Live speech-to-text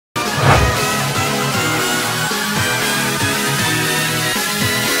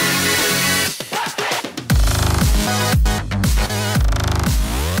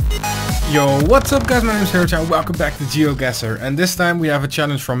Yo, what's up guys, my name is TheFatRat and welcome back to Geoguessr, and this time we have a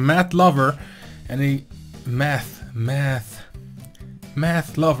challenge from Math Lover, and he... Math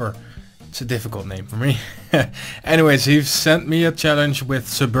Lover. It's a difficult name for me. Anyways, he sent me a challenge with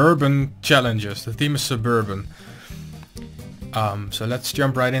suburban challenges. The theme is suburban. So let's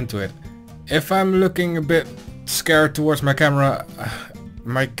jump right into it. If I'm looking a bit scared towards my camera,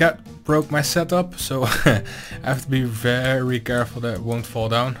 my cat broke my setup, so I have to be very careful that it won't fall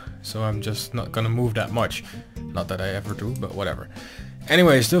down. So I'm just not gonna move that much. Not that I ever do, but whatever.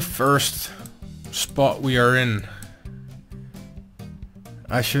 Anyways, the first spot we are in.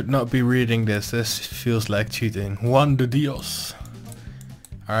 I should not be reading this. This feels like cheating. Juan de Dios.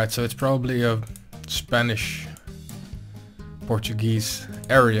 Alright, so it's probably a Spanish, Portuguese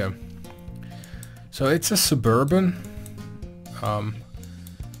area. So it's a suburban.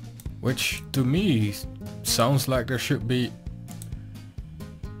 Which to me sounds like there should be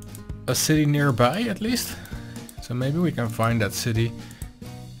a city nearby at least. So maybe we can find that city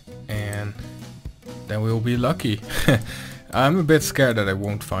and then we'll be lucky. I'm a bit scared that I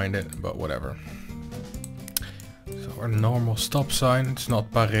won't find it, but whatever. So our normal stop sign, it's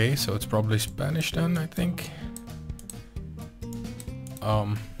not Paris, so it's probably Spanish then, I think.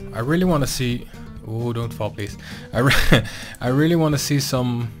 I really want to see... Oh, don't fall please. I really want to see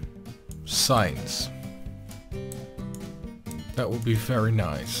some signs. That would be very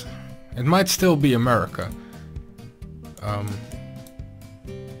nice. It might still be America.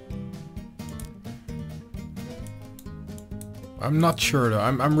 I'm not sure though.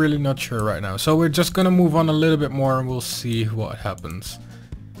 I'm really not sure right now. So we're just gonna move on a little bit more and we'll see what happens.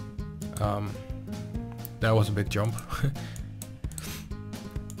 That was a big jump.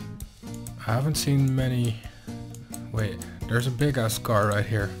 I haven't seen many... Wait, there's a big ass car right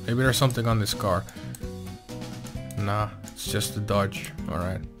here. Maybe there's something on this car. Nah, it's just a Dodge.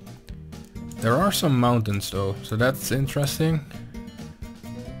 Alright. There are some mountains though, so that's interesting.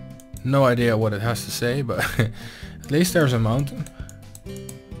 No idea what it has to say, but at least there's a mountain.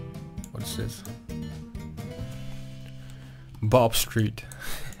 What's this? Bob Street.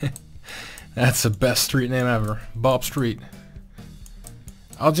 That's the best street name ever. Bob Street.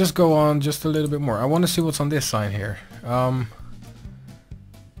 I'll just go on just a little bit more. I want to see what's on this sign here.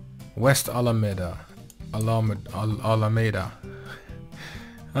 West Alameda. Alameda.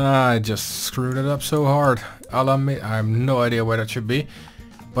 I just screwed it up so hard. Alameda. I have no idea where that should be.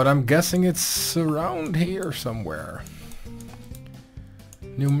 But I'm guessing it's around here somewhere.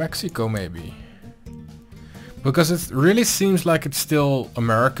 New Mexico maybe. Because it really seems like it's still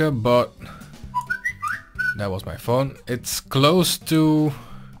America, but... That was my phone. It's close to...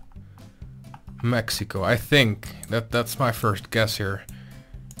 Mexico, I think. That's my first guess here.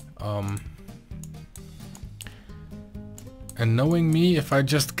 And knowing me, if I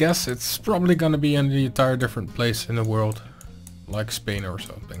just guess, it's probably gonna be in the entire different place in the world. Like Spain or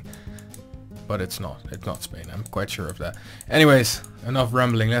something. But it's not. It's not Spain. I'm quite sure of that. Anyways, enough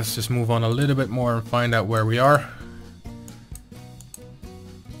rambling. Let's just move on a little bit more and find out where we are.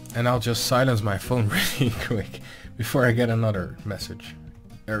 And I'll just silence my phone really quick before I get another message.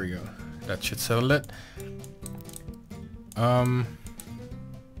 There we go. That should settle it. No,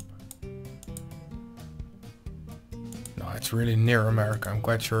 it's really near America. I'm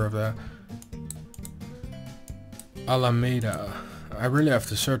quite sure of that. Alameda. I really have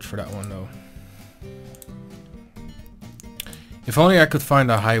to search for that one though. If only I could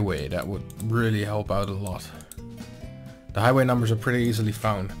find a highway, that would really help out a lot. The highway numbers are pretty easily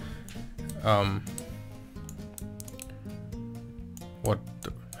found. What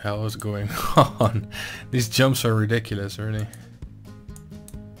the hell is going on? These jumps are ridiculous, really.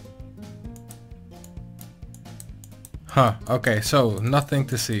 Huh, okay, so nothing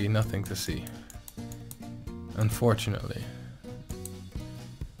to see, nothing to see. Unfortunately.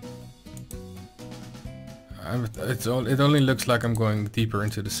 It only looks like I'm going deeper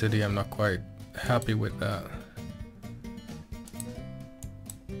into the city. I'm not quite happy with that.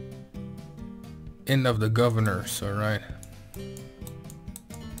 End of the governors, alright.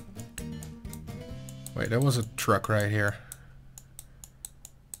 Wait, there was a truck right here.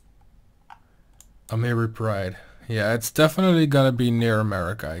 Amiri Pride. Yeah, it's definitely gonna be near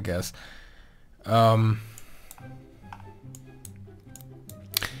America, I guess.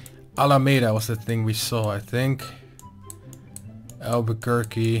 Alameda was the thing we saw, I think.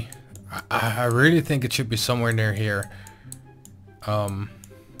 Albuquerque. I really think it should be somewhere near here. I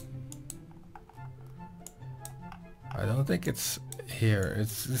don't think it's here.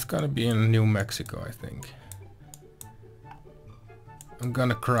 It's gonna be in New Mexico, I think. I'm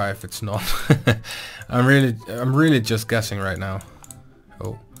gonna cry if it's not. I'm really just guessing right now.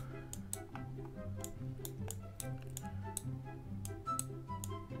 Oh.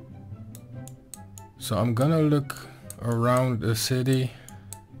 So I'm gonna look around the city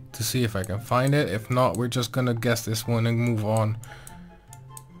to see if I can find it. If not, we're just gonna guess this one and move on,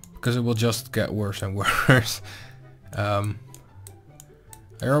 because it will just get worse and worse. I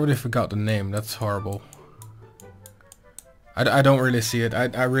already forgot the name. That's horrible. I don't really see it.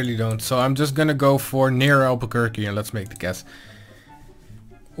 I really don't. So I'm just gonna go for near Albuquerque and let's make the guess.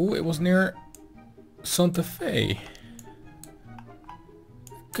 Oh, it was near Santa Fe.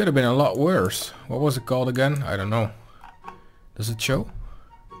 Could have been a lot worse. What was it called again? I don't know. Does it show?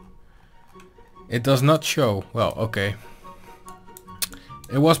 It does not show. Well, okay.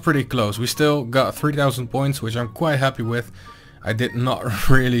 It was pretty close. We still got 3,000 points, which I'm quite happy with. I did not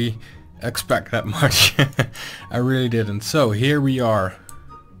really expect that much. I really didn't. So here we are.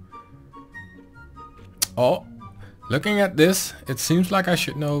 Oh, looking at this, it seems like I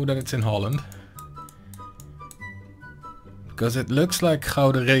should know that it's in Holland. Because it looks like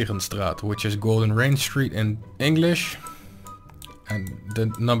Gouden Regenstraat, which is Golden Rain Street in English. And the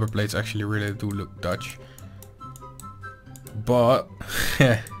number plates actually really do look Dutch. But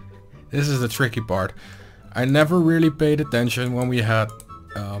this is the tricky part. I never really paid attention when we had...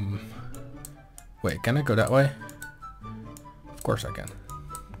 wait, can I go that way? Of course I can.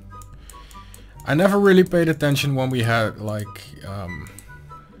 I never really paid attention when we had like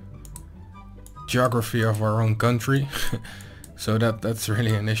geography of our own country. So that's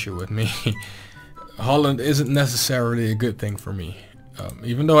really an issue with me. Holland isn't necessarily a good thing for me.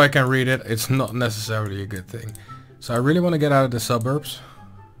 Even though I can read it, it's not necessarily a good thing. So I really want to get out of the suburbs.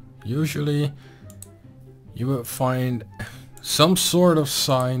 Usually you will find some sort of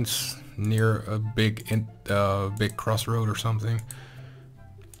signs near a big crossroad or something.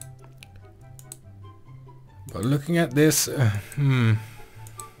 But looking at this,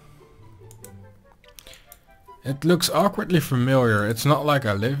 it looks awkwardly familiar. It's not like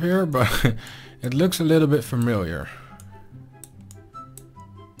I live here, but it looks a little bit familiar.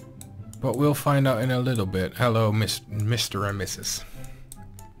 But we'll find out in a little bit. Hello, Mr. and Mrs.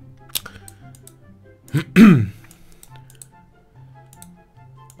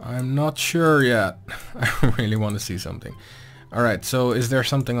 I'm not sure yet. I really want to see something. Alright, so is there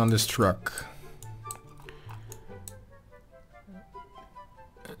something on this truck?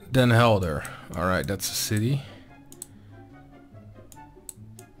 Den Helder. Alright, that's a city.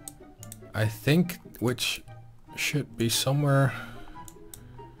 I think, which should be somewhere...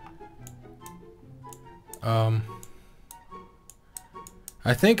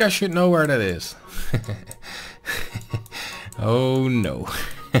 I think I should know where that is. Oh no.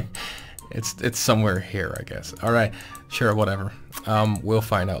 It's somewhere here, I guess. Alright, sure, whatever. We'll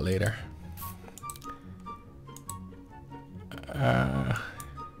find out later.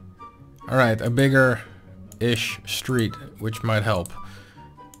 Alright, a bigger-ish street, which might help.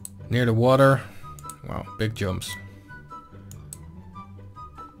 Near the water. Wow, big jumps.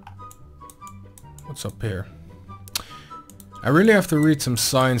 What's up here? I really have to read some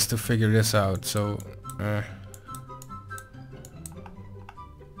signs to figure this out, so...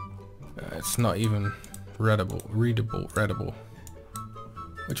 it's not even readable.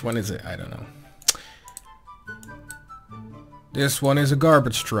 Which one is it? I don't know. This one is a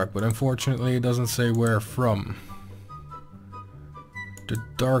garbage truck, but unfortunately it doesn't say where from. The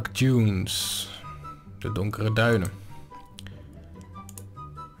dark dunes. De donkere duinen.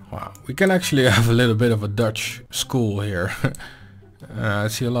 Wow, we can actually have a little bit of a Dutch school here. I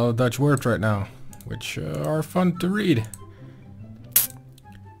see a lot of Dutch words right now, which are fun to read.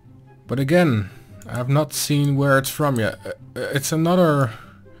 But again, I have not seen where it's from yet. It's another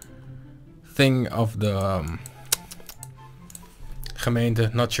thing of the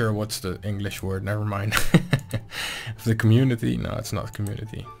gemeente. Not sure what's the English word, never mind. Of the community. No, it's not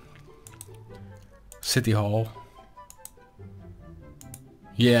community. City Hall.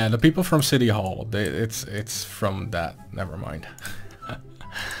 Yeah, the people from City Hall. It's from that. Never mind.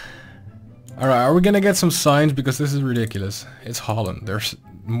 Alright, are we gonna get some signs? Because this is ridiculous. It's Holland. There's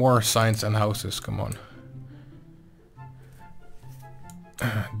more signs than houses. Come on.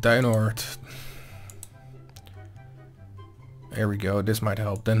 Duinoord. There we go. This might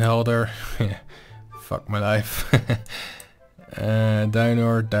help. Den Helder. Fuck my life.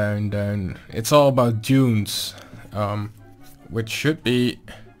 Duinoord, down. It's all about dunes. Which should be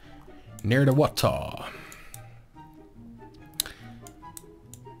near the water.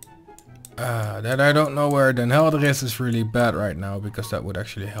 That I don't know where Den Helder is really bad right now, because that would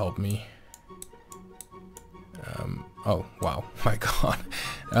actually help me. Oh, wow. My god.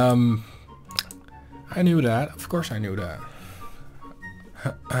 I knew that. Of course I knew that.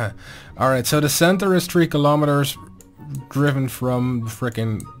 Alright, so the center is 3 kilometers driven from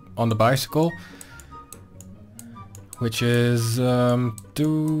frickin' on the bicycle. which is to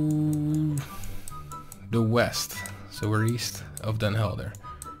the west. So we're east of Den Helder,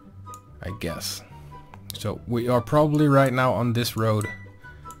 I guess. So we are probably right now on this road.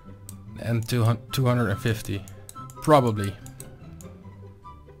 And 250. Probably.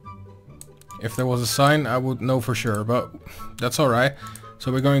 If there was a sign, I would know for sure, but that's alright.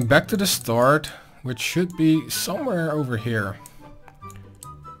 So we're going back to the start, which should be somewhere over here.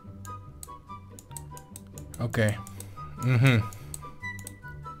 Okay.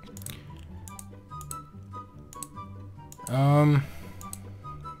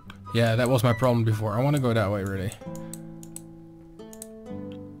 Yeah, that was my problem before. I want to go that way, really.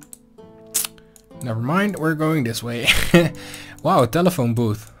 Never mind, we're going this way. Wow, a telephone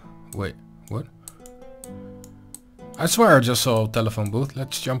booth. Wait, what? I swear I just saw a telephone booth.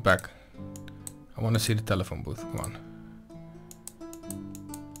 Let's jump back. I want to see the telephone booth. Come on.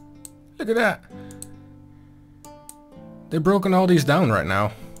 Look at that. They've broken all these down right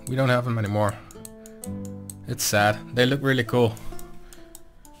now. We don't have them anymore. It's sad. They look really cool.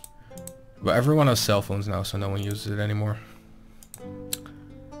 But everyone has cell phones now, so no one uses it anymore.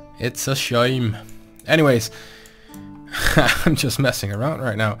 It's a shame. Anyways, I'm just messing around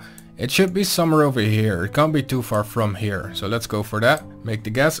right now. It should be somewhere over here. It can't be too far from here. So let's go for that. Make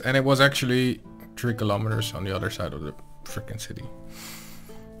the guess. And it was actually 3 kilometers on the other side of the freaking city.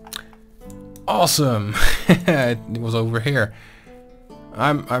 Awesome. It was over here.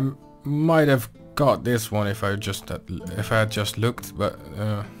 I might have got this one if I had just looked, but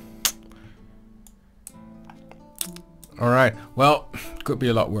alright, well, could be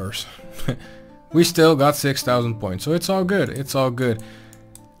a lot worse. We still got 6,000 points, so it's all good, it's all good.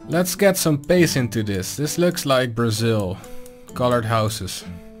 Let's get some pace into this. This looks like Brazil. Colored houses.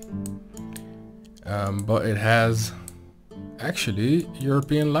 But it has actually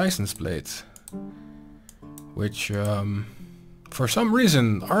European license plates. Which for some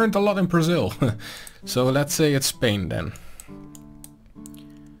reason aren't a lot in Brazil. So let's say it's Spain then.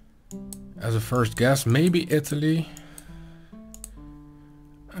 As a first guess, maybe Italy.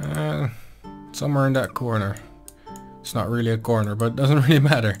 Somewhere in that corner. It's not really a corner, but it doesn't really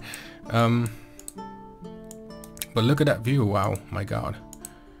matter. But look at that view, wow, my god.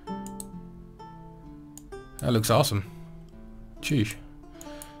 That looks awesome. Sheesh.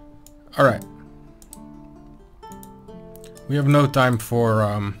 Alright. We have no time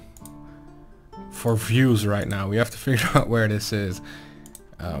for views right now. We have to figure out where this is.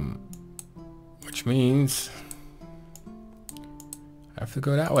 Which means I have to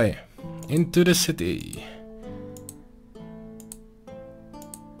go that way. Into the city.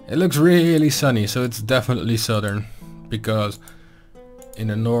 It looks really sunny, so it's definitely southern. Because in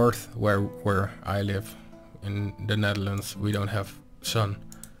the north, where I live, in the Netherlands, we don't have sun.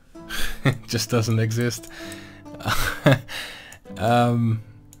 It just doesn't exist.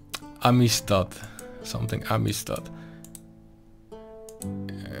 Amistad. Something Amistad.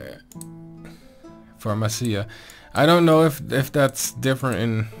 Pharmacia. I don't know if that's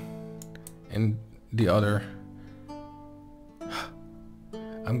different in the other.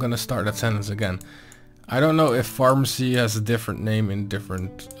 I'm gonna start that sentence again. I don't know if pharmacy has a different name in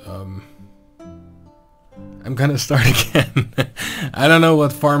different I'm gonna start again. I don't know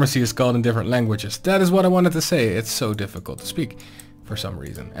what pharmacy is called in different languages. That is what I wanted to say. It's so difficult to speak for some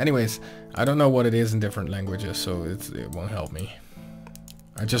reason. Anyways, I don't know what it is in different languages, so it won't help me.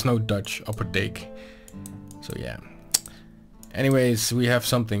 I just know Dutch, apotheek. So yeah. Anyways, we have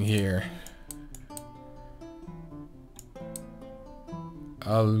something here.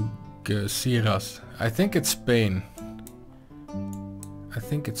 Algeciras. I think it's Spain. I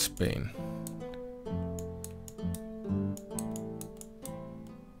think it's Spain.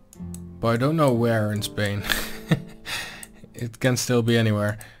 But I don't know where in Spain. It can still be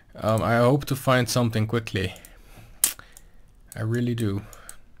anywhere. I hope to find something quickly. I really do.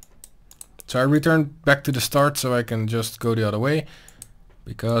 So I returned back to the start so I can just go the other way.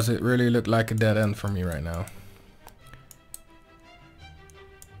 Because it really looked like a dead end for me right now.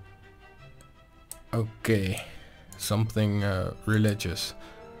 Okay. Something religious.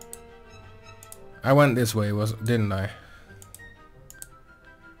 I went this way, didn't I?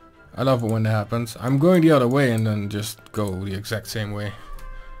 I love it when that happens. I'm going the other way and then just go the exact same way.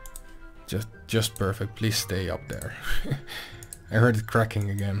 Just perfect. Please stay up there. I heard it cracking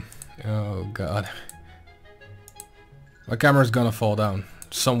again. Oh god. My camera's gonna fall down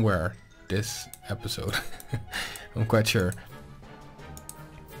somewhere this episode. I'm quite sure.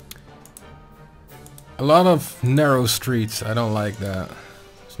 A lot of narrow streets. I don't like that.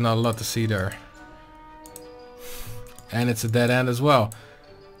 There's not a lot to see there. And it's a dead end as well.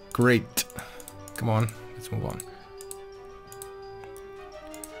 Great. Come on, let's move on.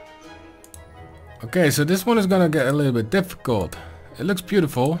 Okay, so this one is gonna get a little bit difficult. It looks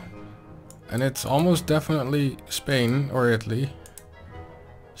beautiful. And it's almost definitely Spain or Italy.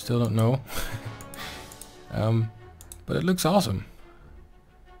 Still don't know. But it looks awesome.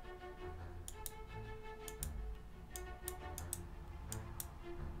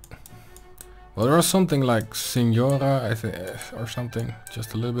 Well, there was something like Signora, I think, or something,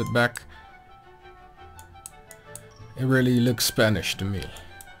 just a little bit back. It really looks Spanish to me.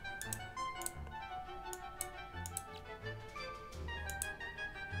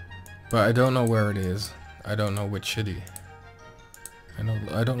 But I don't know where it is. I don't know which city.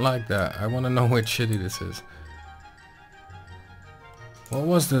 I don't like that. I want to know which city this is. What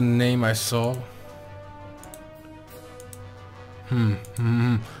was the name I saw?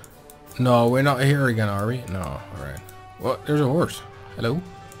 No, we're not here again, are we? No, alright. What? There's a horse. Hello?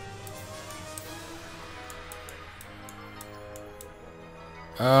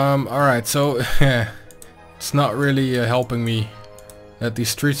 Alright, so it's not really helping me that these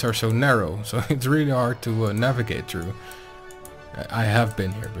streets are so narrow, so it's really hard to navigate through. I have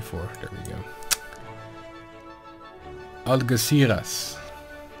been here before. There we go. Algeciras.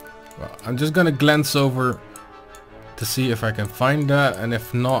 Well, I'm just gonna glance over to see if I can find that, and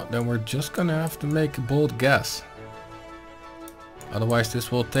if not, then we're just gonna have to make a bold guess. Otherwise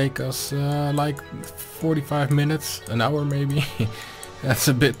this will take us like 45 minutes, an hour maybe. That's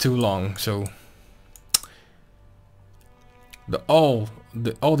a bit too long, so all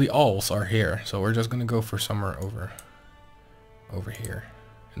the alls are here, so we're just gonna go for somewhere over here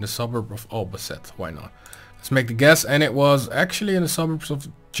in the suburb of Albacete. Why not? Let's make the guess, and it was actually in the suburbs of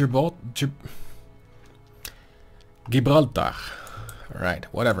Gibraltar. Alright,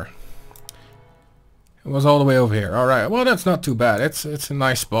 whatever. It was all the way over here. Alright, well that's not too bad. It's a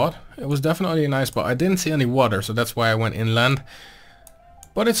nice spot. It was definitely a nice spot. I didn't see any water, so that's why I went inland.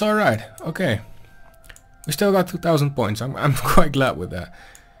 But it's alright. Okay. We still got 2,000 points. I'm quite glad with that.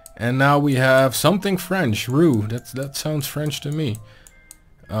 And now we have something French. Roux. That sounds French to me.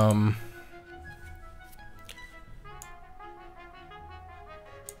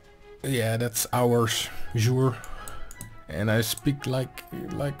 Yeah, that's ours. Jour. And I speak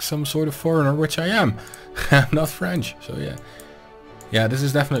like some sort of foreigner, which I am. I'm not French, so yeah. Yeah, this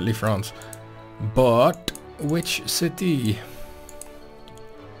is definitely France. But which city?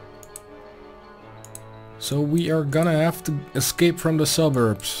 So we are gonna have to escape from the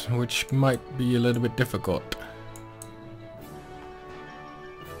suburbs, which might be a little bit difficult.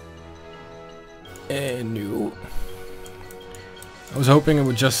 No. I was hoping it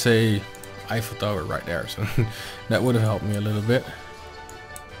would just say Eiffel Tower right there, so that would have helped me a little bit.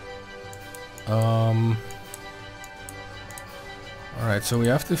 Alright, so we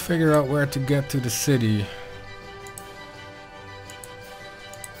have to figure out where to get to the city.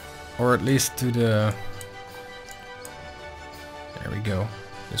 Or at least to the... There we go.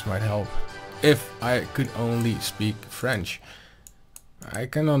 This might help. If I could only speak French. I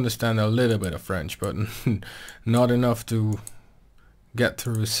can understand a little bit of French, but not enough to get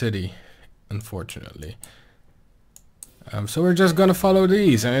through a city, unfortunately. So we're just gonna follow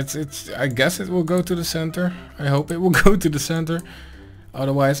these, and it's I guess it will go to the center. I hope it will go to the center.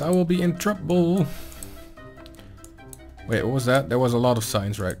 Otherwise I will be in trouble. Wait, what was that? There was a lot of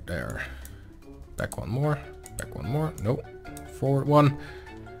signs right there. Back one more. Back one more. Nope. Forward one.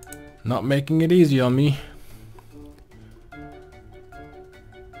 Not making it easy on me.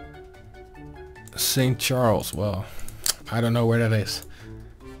 St. Charles. Well, I don't know where that is.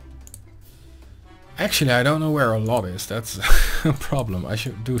 Actually, I don't know where a lot is. That's a problem. I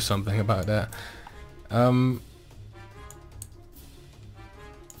should do something about that. I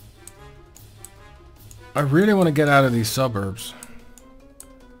really want to get out of these suburbs.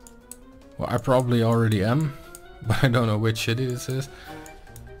 Well, I probably already am, but I don't know which city this is.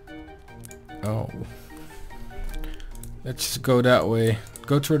 Oh. Let's just go that way.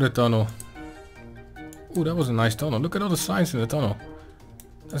 Go through the tunnel. Ooh, that was a nice tunnel. Look at all the signs in the tunnel.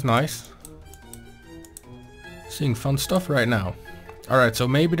 That's nice. Seeing fun stuff right now. Alright, so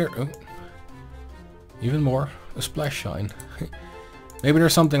maybe there... Oh, even more. A splash sign. Maybe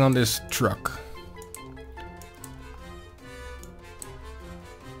there's something on this truck.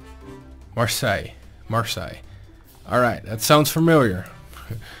 Marseille. Marseille. Alright, that sounds familiar.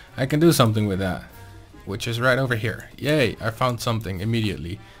 I can do something with that. Which is right over here. Yay, I found something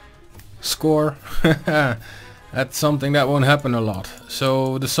immediately. Score. That's something that won't happen a lot.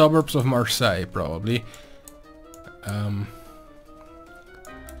 So the suburbs of Marseille, probably.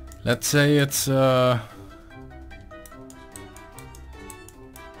 Let's say it's yeah,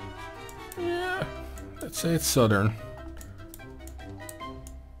 let's say it's southern.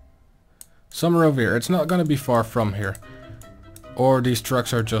 Somewhere over here. It's not gonna be far from here. Or these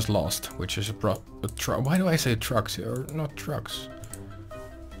trucks are just lost, which is a truck. Why do I say trucks? Or not trucks.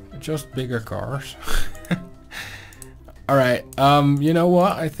 They're just bigger cars. Alright, you know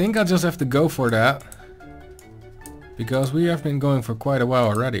what? I think I'll just have to go for that. Because we have been going for quite a while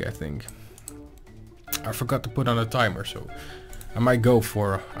already, I think. I forgot to put on a timer, so I might go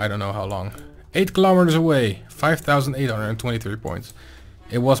for I don't know how long. 8 kilometers away, 5,823 points.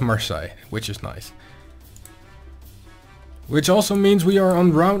 It was Marseille, which is nice. Which also means we are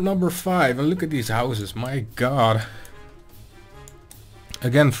on round number 5. And look at these houses, my god.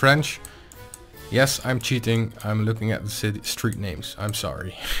 Again, French. Yes, I'm cheating. I'm looking at the city street names. I'm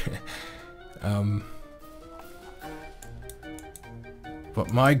sorry.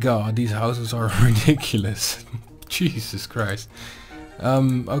 But my god, these houses are ridiculous. Jesus Christ.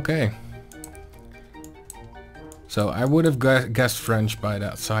 Okay. So I would have guessed French by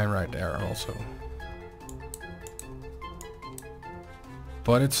that sign right there also.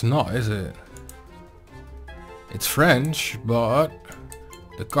 But it's not, is it? It's French, but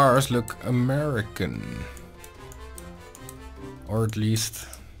the cars look American. Or at least...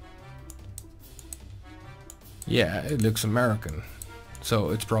 yeah, it looks American. So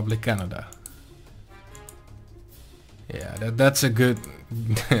it's probably Canada. Yeah, that's a good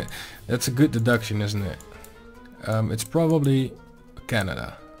that's a good deduction, isn't it? It's probably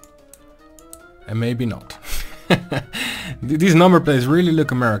Canada. And maybe not. These number plates really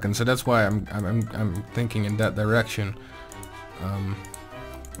look American, so that's why I'm thinking in that direction.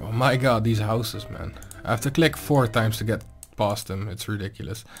 Oh my god, these houses, man. I have to click 4 times to get past them. It's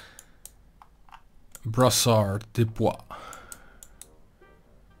ridiculous. Brassard de Bois.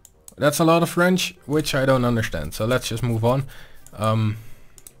 That's a lot of French, which I don't understand. So let's just move on.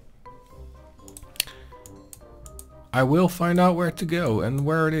 I will find out where to go and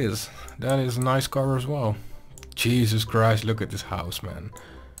where it is. That is a nice car as well. Jesus Christ, look at this house, man.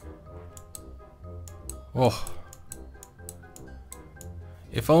 Oh.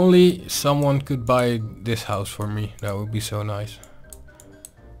 If only someone could buy this house for me. That would be so nice.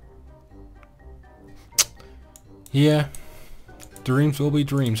 Yeah. Dreams will be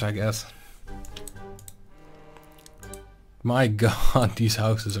dreams, I guess. My god, these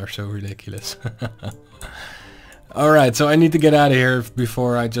houses are so ridiculous. Alright, so I need to get out of here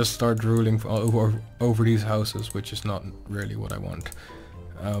before I just start drooling over these houses, which is not really what I want.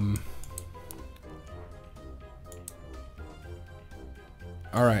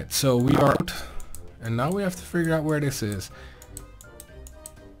 Alright, so we are out, and now we have to figure out where this is.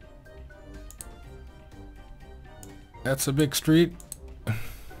 That's a big street.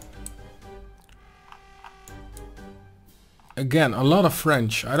 Again, a lot of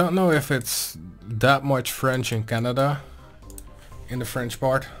French. I don't know if it's that much French in Canada, in the French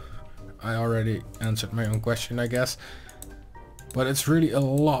part. I already answered my own question, I guess. But it's really a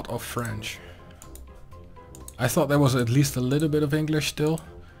lot of French. I thought there was at least a little bit of English still.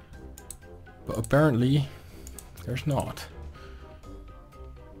 But apparently, there's not.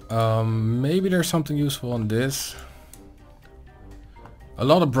 Maybe there's something useful on this. A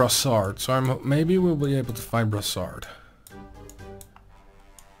lot of Brassard, so maybe we'll be able to find Brassard.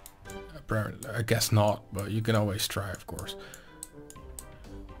 Apparently, I guess not, but you can always try, of course.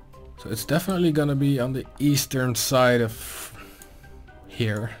 So it's definitely gonna be on the eastern side of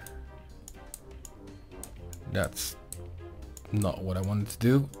here. That's not what I wanted to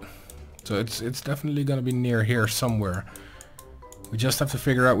do. So it's definitely gonna be near here somewhere. We just have to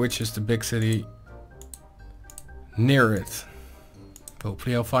figure out which is the big city near it.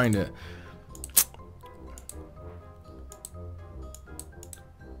 Hopefully I'll find it.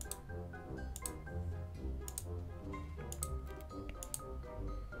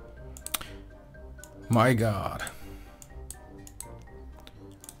 My god.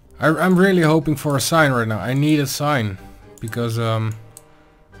 I'm really hoping for a sign right now. I need a sign. Because,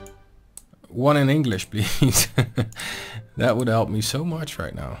 one in English, please. That would help me so much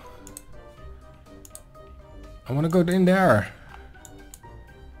right now. I want to go in there.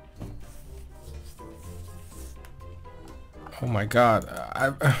 Oh my god.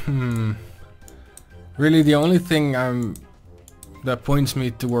 Really, the only thing that points me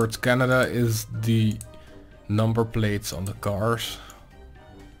towards Canada is the number plates on the cars.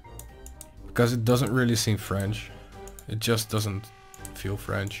 Because it doesn't really seem French. It just doesn't feel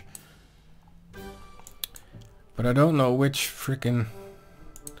French. But I don't know which frickin'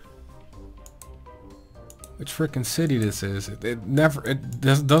 city this is.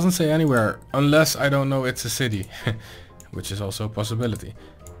 It doesn't say anywhere unless I don't know it's a city. Which is also a possibility.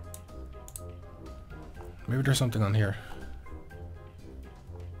 Maybe there's something on here.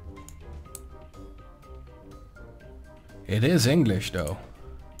 It is English though.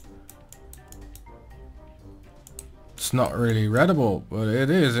 It's not really readable, but it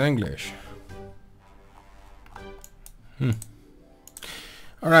is English.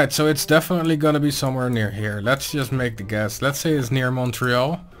 Alright, so it's definitely gonna be somewhere near here. Let's just make the guess. Let's say it's near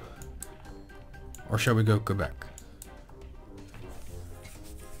Montreal. Or shall we go Quebec?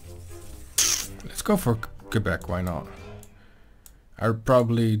 Let's go for Quebec, why not? I'd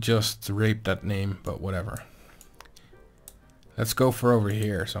probably just rape that name, but whatever. Let's go for over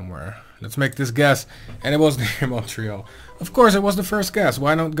here somewhere. Let's make this guess. And it was near Montreal. Of course it was the first guess.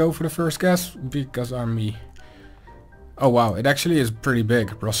 Why not go for the first guess? Because I'm me. Oh wow, it actually is pretty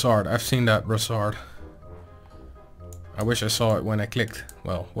big. Brossard. I've seen that Brossard. I wish I saw it when I clicked.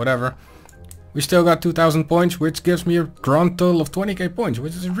 Well, whatever. We still got 2000 points, which gives me a grand total of 20k points,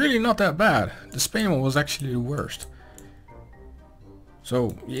 which is really not that bad. The Spain one was actually the worst.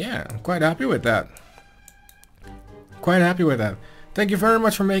 So yeah, I'm quite happy with that. Quite happy with that. Thank you very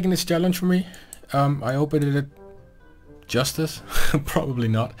much for making this challenge for me. I hope I did it justice. Probably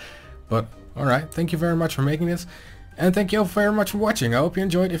not. But alright, thank you very much for making this. And thank you all very much for watching. I hope you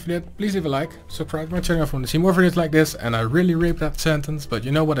enjoyed. If you did, please leave a like. Subscribe to my channel if you want to see more videos like this. And I really raped that sentence, but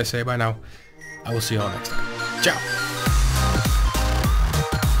you know what I say by now. I will see you all next time. Ciao!